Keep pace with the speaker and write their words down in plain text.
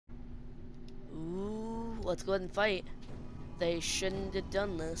let's go ahead and fight. They shouldn't have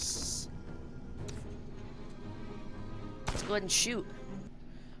done this. Let's go ahead and shoot.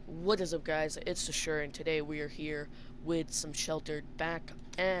 What is up, guys? It's the Sure, and today we are here with some Sheltered back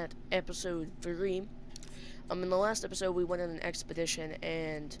at episode 3. In the last episode we went on an expedition,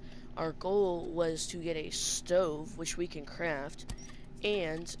 and our goal was to get a stove, which we can craft,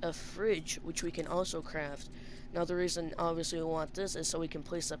 and a fridge, which we can also craft. Now the reason obviously we want this is so we can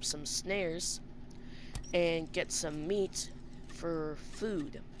place up some snares and get some meat for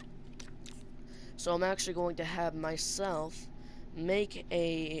food. So I'm actually going to have myself make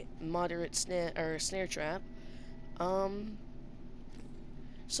a moderate snare trap,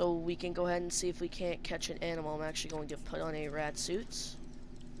 so we can go ahead and see if we can't catch an animal. I'm actually going to put on a rat suit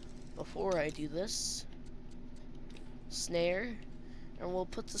before I do this. Snare, and we'll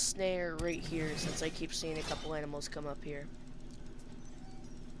put the snare right here since I keep seeing a couple animals come up here.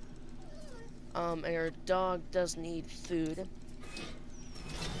 And our dog does need food.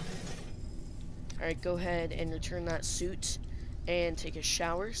 Alright, go ahead and return that suit and take a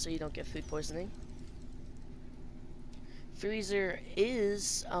shower so you don't get food poisoning. Freezer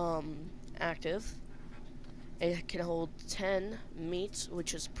is active. It can hold 10 meat,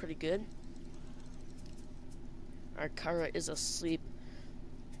 which is pretty good. Our Kara is asleep.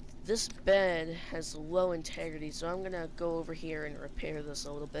 This bed has low integrity, so I'm gonna go over here and repair this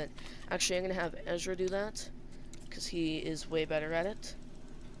a little bit. Actually, I'm gonna have Ezra do that because he is way better at it.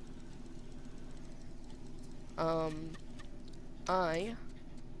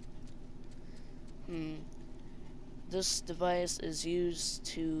 This device is used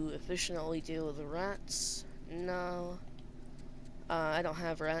to efficiently deal with the rats. No, I don't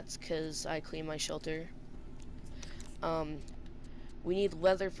have rats because I clean my shelter. We need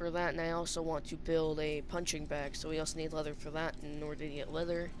leather for that, and I also want to build a punching bag, so we also need leather for that. In order to get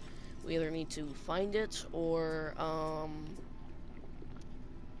leather, we either need to find it, or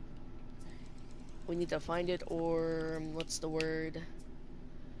we need to find it, or what's the word?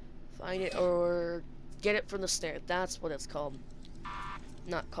 Find it or get it from the stair. That's what it's called.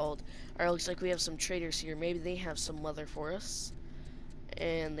 Not called. Alright, looks like we have some traders here. Maybe they have some leather for us.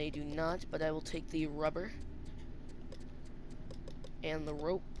 And they do not, but I will take the rubber and the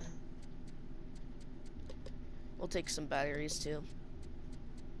rope. We'll take some batteries too.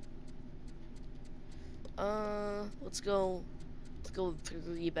 Let's go with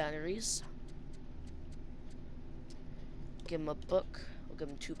 3 batteries. Give him a book. We'll give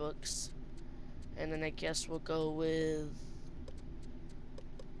him 2 books. And then I guess we'll go with...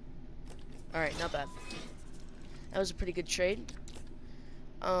 Alright, not bad. That was a pretty good trade.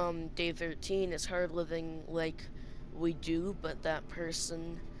 Day 13 is hard living like we do, but that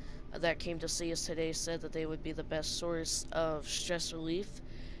person that came to see us today said that they would be the best source of stress relief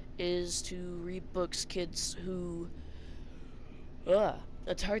is to read books. Kids who...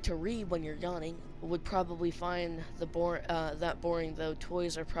 it's hard to read when you're yawning. Would probably find that boring, though.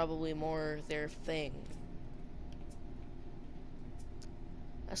 Toys are probably more their thing.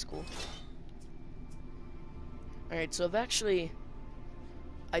 That's cool. Alright, so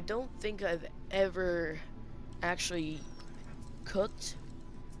I don't think I've ever actually cooked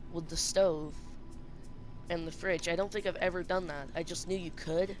with the stove and the fridge. I don't think I've ever done that. I just knew you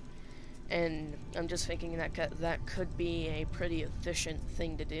could. And I'm just thinking that could be a pretty efficient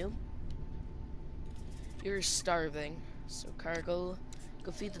thing to do. You're starving, so Cargo,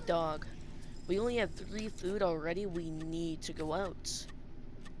 go feed the dog. We only have 3 food already. We need to go out.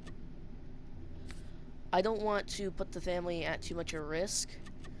 I don't want to put the family at too much of a risk,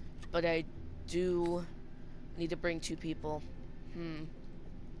 but I do need to bring 2 people.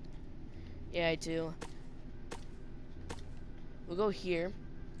 Yeah, I do. We'll go here.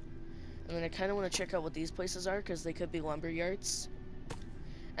 And then I kind of want to check out what these places are, because they could be lumber yards.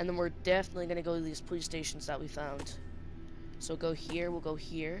 And then we're definitely going to go to these police stations that we found. So go here, we'll go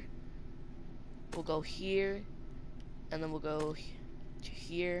here. We'll go here. And then we'll go to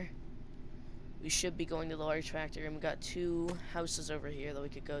here. We should be going to the large factory, and we got 2 houses over here that we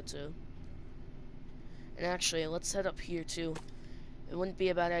could go to. And actually, let's head up here too. It wouldn't be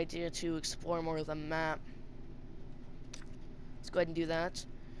a bad idea to explore more of the map. Let's go ahead and do that.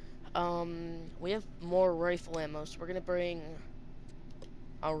 We have more rifle ammo, so we're gonna bring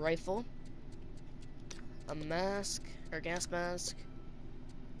a rifle, a mask, or gas mask.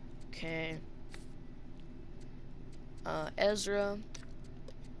 Okay. Ezra,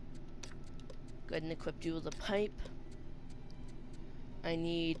 go ahead and equip you with a pipe. I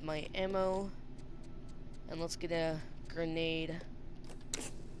need my ammo, and let's get a grenade,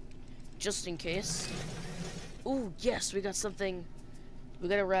 just in case. Ooh, yes, we got something. We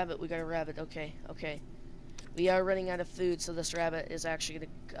got a rabbit, okay, okay. We are running out of food, so this rabbit is actually going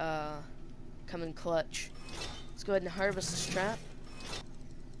to come in clutch. Let's go ahead and harvest this trap.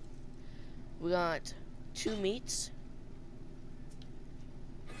 We got 2 meats.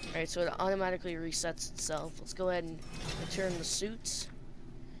 Alright, so it automatically resets itself. Let's go ahead and return the suits.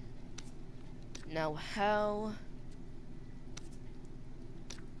 Now how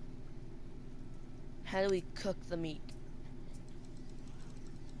do we cook the meat?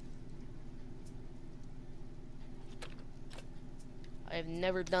 I have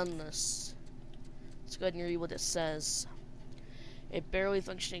never done this. Let's go ahead and read what it says. A barely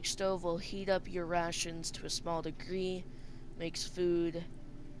functioning stove will heat up your rations to a small degree, makes food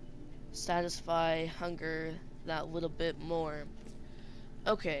satisfy hunger that little bit more.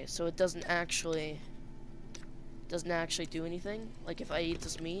 Okay, so it doesn't actually do anything. Like if I eat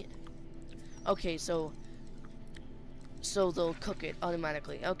this meat. Okay, so they'll cook it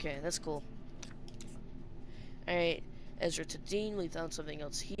automatically. Okay, that's cool. Alright, Ezra to Dean, we found something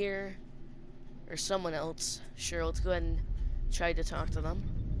else here. Or someone else. Sure, let's go ahead and try to talk to them.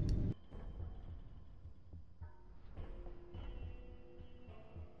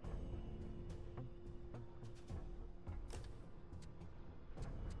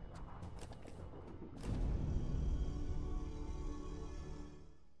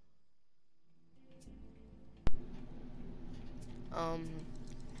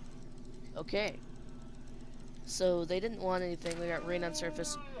 Okay. So they didn't want anything. We got rain on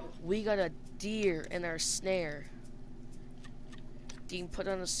surface. We got a deer in our snare. Dean, put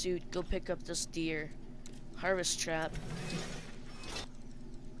on a suit. Go pick up this deer. Harvest trap.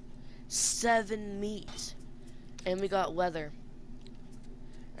 7 meat. And we got leather.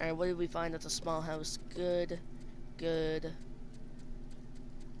 Alright, what did we find at the small house? Good. Good.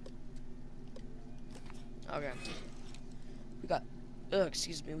 Okay. We got... Oh,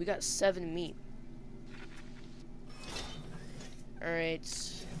 excuse me. We got 7 meat.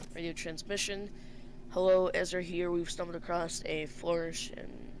 Alright. Radio transmission. Hello, Ezra here. We've stumbled across a flourish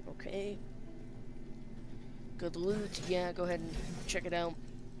and... Okay. Good loot. Yeah, go ahead and check it out.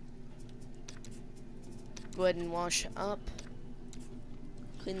 Go ahead and wash up.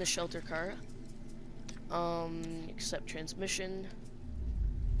 Clean the shelter car. Accept transmission.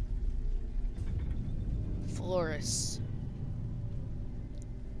 Florist.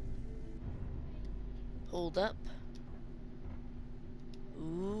 Hold up.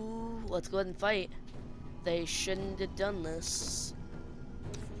 Ooh, let's go ahead and fight. They shouldn't have done this.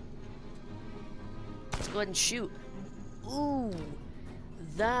 Let's go ahead and shoot. Ooh,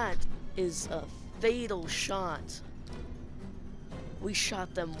 that is a fatal shot. We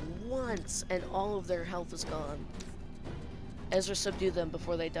shot them once and all of their health is gone. Ezra, subdue them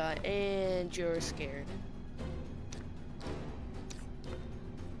before they die, and you're scared.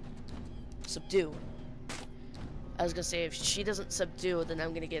 Subdue. I was gonna say, if she doesn't subdue, then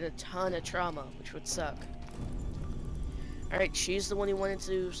I'm gonna get a ton of trauma, which would suck. Alright, she's the one who wanted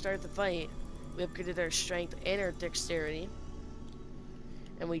to start the fight. We upgraded our strength and our dexterity.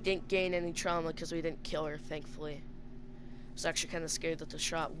 And we didn't gain any trauma because we didn't kill her, thankfully. I was actually kind of scared that the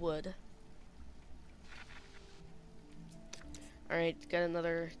shot would. Alright, got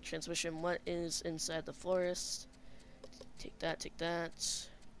another transmission. What is inside the florist? Take that, take that.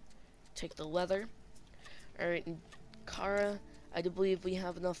 Take the leather. Alright, and Kara, I do believe we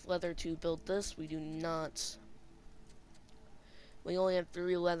have enough leather to build this. We do not. We only have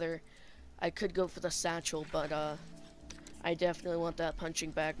 3 leather. I could go for the satchel, but I definitely want that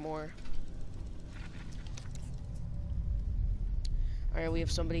punching bag more. Alright, we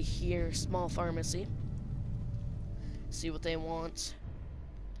have somebody here. Small pharmacy. See what they want.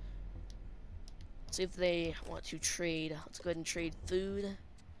 See if they want to trade. Let's go ahead and trade food.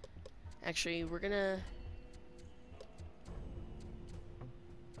 Actually, we're gonna...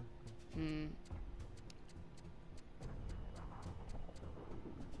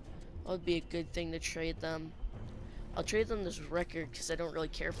 That would be a good thing to trade them. I'll trade them this record because I don't really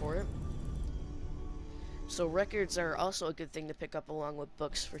care for it. So records are also a good thing to pick up along with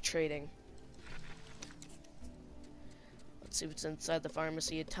books for trading. Let's see what's inside the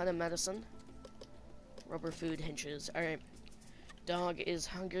pharmacy. A ton of medicine. Rubber food hinges. Alright. Dog is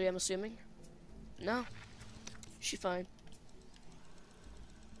hungry, I'm assuming? No. She's fine.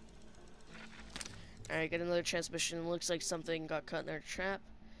 Alright, got another transmission. Looks like something got caught in our trap.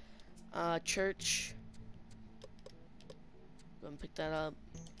 Church. Go and pick that up.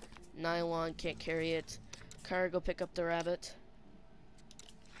 Nylon, can't carry it. Car, go pick up the rabbit.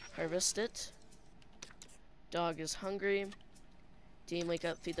 Harvest it. Dog is hungry. Dean, wake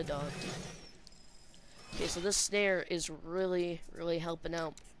up, feed the dog. Okay, so this snare is really, really helping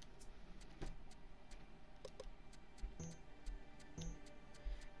out.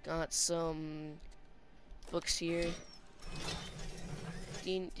 Got some books here.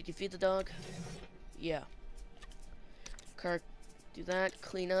 Dean, did you feed the dog? Yeah. Car, do that.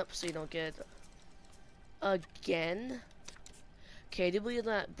 Clean up so you don't get... Again? Okay, I do believe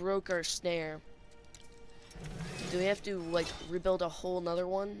that broke our snare. Do we have to, like, rebuild a whole nother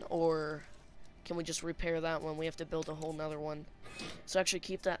one? Or can we just repair that one? We have to build a whole nother one. So actually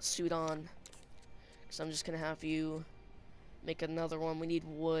keep that suit on. Because I'm just going to have you make another one. We need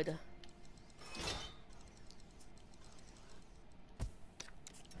wood.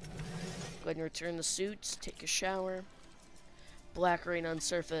 Go ahead and return the suit. Take a shower. Black rain on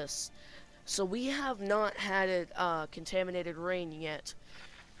surface. So we have not had it contaminated rain yet.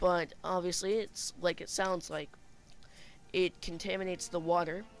 But obviously it's like it sounds like. It contaminates the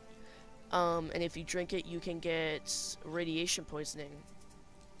water. And if you drink it, you can get radiation poisoning.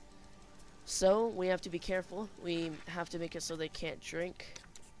 So, we have to be careful. We have to make it so they can't drink.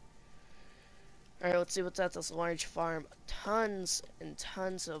 Alright, let's see what's at this large farm. Tons and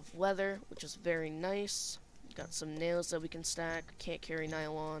tons of leather, which is very nice. Got some nails that we can stack. Can't carry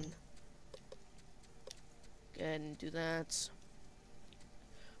nylon. Go ahead and do that.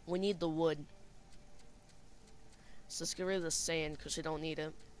 We need the wood. So let's get rid of the sand, because we don't need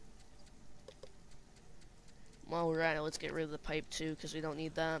it. While we're at it, let's get rid of the pipe too, because we don't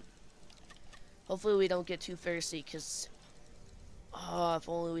need that. Hopefully we don't get too thirsty, because... Oh, if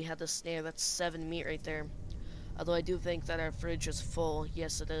only we had the snare. That's 7 meat right there. Although I do think that our fridge is full.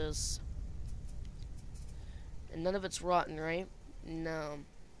 Yes, it is. And none of it's rotten, right? No.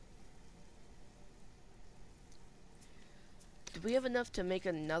 Do we have enough to make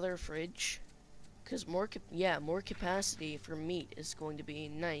another fridge? Because more capacity for meat is going to be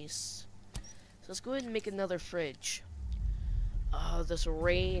nice. So let's go ahead and make another fridge. Oh, this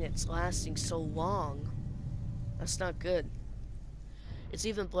rain, it's lasting so long. That's not good. It's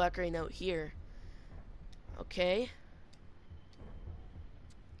even black rain out here. Okay.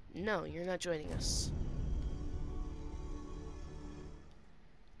 No, you're not joining us.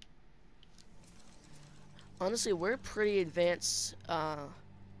 Honestly, we're pretty advanced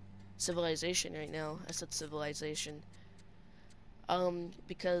civilization right now. I said civilization.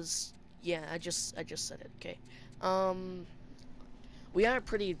 Because yeah, I just said it. Okay. We are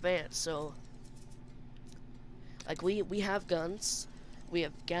pretty advanced, so like we have guns, we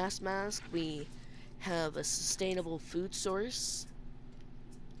have gas masks, we have a sustainable food source.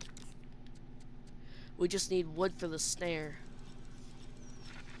 We just need wood for the snare.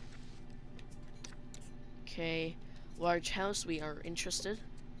 Okay, large house, we are interested.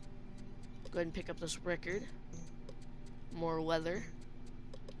 Go ahead and pick up this record. More leather.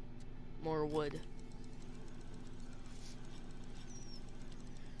 More wood.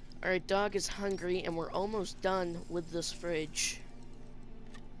 Alright, dog is hungry, and we're almost done with this fridge.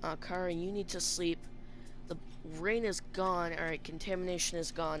 Kara, you need to sleep. The rain is gone. Alright, contamination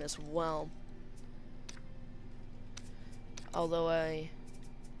is gone as well. Although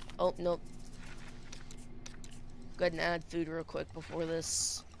oh, nope. Go ahead and add food real quick before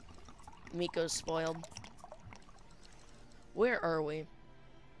this meat goes spoiled. Where are we?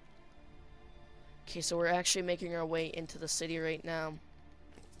 Okay, so we're actually making our way into the city right now.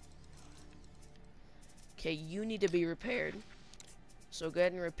 Okay, you need to be repaired. So go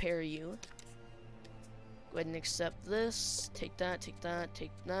ahead and repair you. Go ahead and accept this. Take that, take that,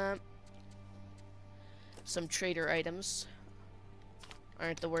 take that. Some trader items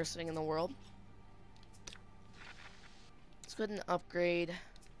aren't the worst thing in the world. Let's go ahead and upgrade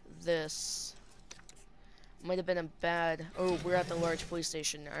this. Might have been a bad... Oh, we're at the large police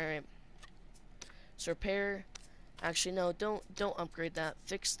station. Alright. So repair... Actually, no, don't upgrade that.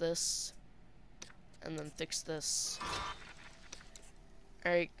 Fix this. And then fix this.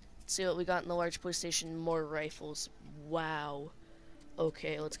 Alright, see what we got in the large police station. More rifles. Wow.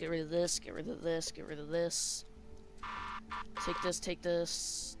 Okay, let's get rid of this, get rid of this, get rid of this. Take this, take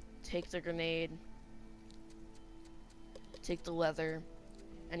this. Take the grenade. Take the leather.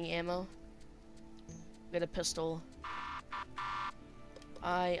 Any ammo? Get a pistol.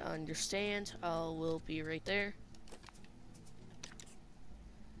 I understand. We'll be right there.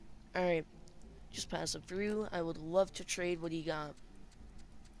 Alright. Just pass it through. I would love to trade. What do you got?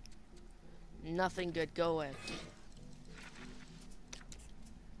 Nothing good. Go away.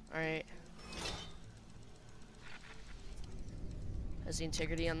 Alright. Has the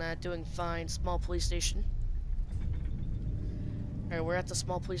integrity on that? Doing fine. Small police station. Alright, we're at the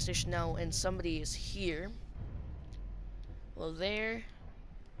small police station now, and somebody is here. Well, there.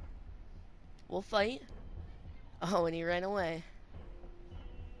 We'll fight. Oh, and he ran away.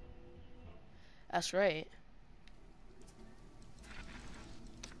 That's right.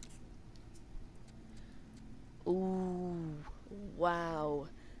 Ooh, wow.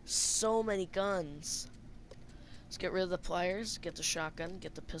 So many guns. Let's get rid of the pliers, get the shotgun,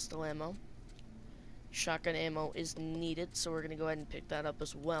 get the pistol ammo. Shotgun ammo is needed, so we're going to go ahead and pick that up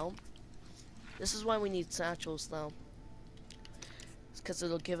as well. This is why we need satchels, though. It's because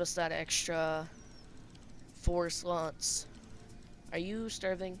it'll give us that extra 4 slots. Are you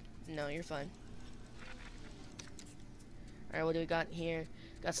starving? No, you're fine. Alright, what do we got here?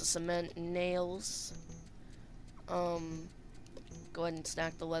 Got some cement, nails. Go ahead and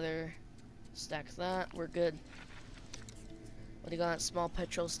stack the leather. Stack that. We're good. What do you got? Small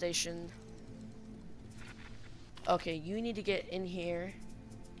petrol station. Okay, you need to get in here.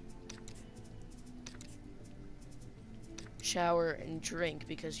 Shower and drink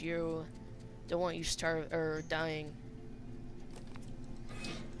because you don't want you starve or dying.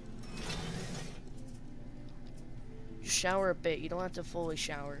 Shower a bit. You don't have to fully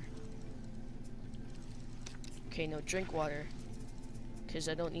shower. Okay, no, drink water. Because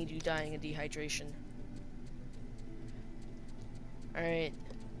I don't need you dying of dehydration. Alright.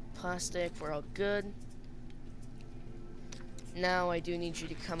 Plastic, we're all good. Now I do need you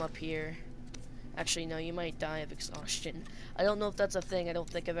to come up here. Actually, no, you might die of exhaustion. I don't know if that's a thing. I don't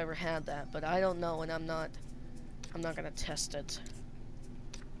think I've ever had that. But I don't know, and I'm not gonna test it.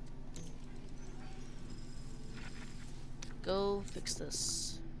 Go fix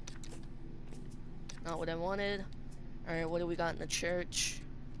this. Not what I wanted. Alright, what do we got in the church?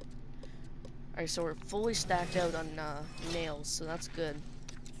 Alright, so we're fully stacked out on nails, so that's good.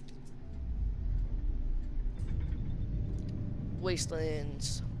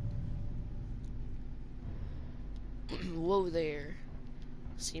 Wastelands. Whoa there.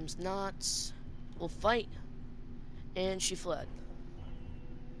 Seems not. We'll fight. And she fled.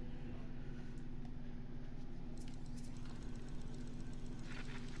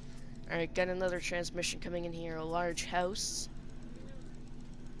 Alright, got another transmission coming in here. A large house.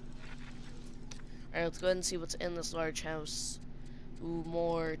 Alright, let's go ahead and see what's in this large house. Ooh,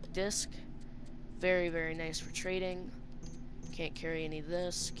 more disc. Very, very nice for trading. Can't carry any of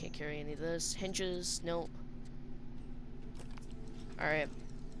this. Can't carry any of this. Hinges. Nope. Alright.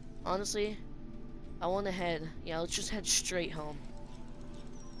 Honestly, I want to head. Yeah, let's just head straight home.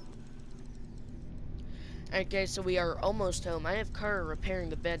 Alright guys, so we are almost home. I have Kara repairing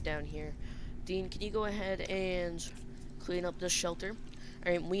the bed down here. Dean, can you go ahead and clean up this shelter?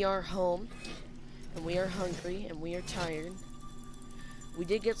 Alright, we are home. And we are hungry. And we are tired. We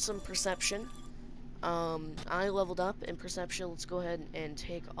did get some perception. I leveled up in perception. Let's go ahead and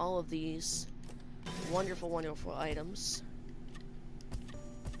take all of these wonderful, wonderful items.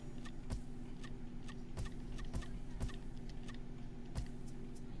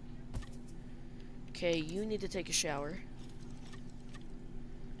 Okay, you need to take a shower.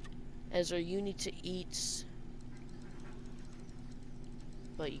 Ezra, you need to eat.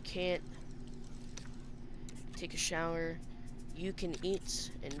 But you can't take a shower. You can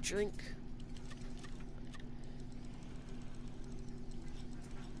eat and drink.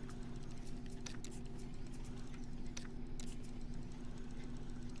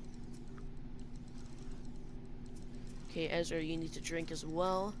 Okay, Ezra, you need to drink as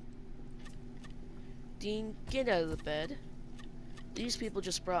well. Dean, get out of the bed. These people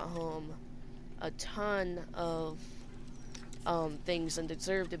just brought home a ton of things and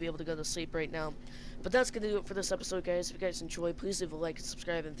deserve to be able to go to sleep right now. But that's going to do it for this episode, guys. If you guys enjoyed, please leave a like and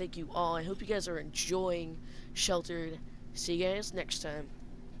subscribe, and thank you all. I hope you guys are enjoying Sheltered. See you guys next time.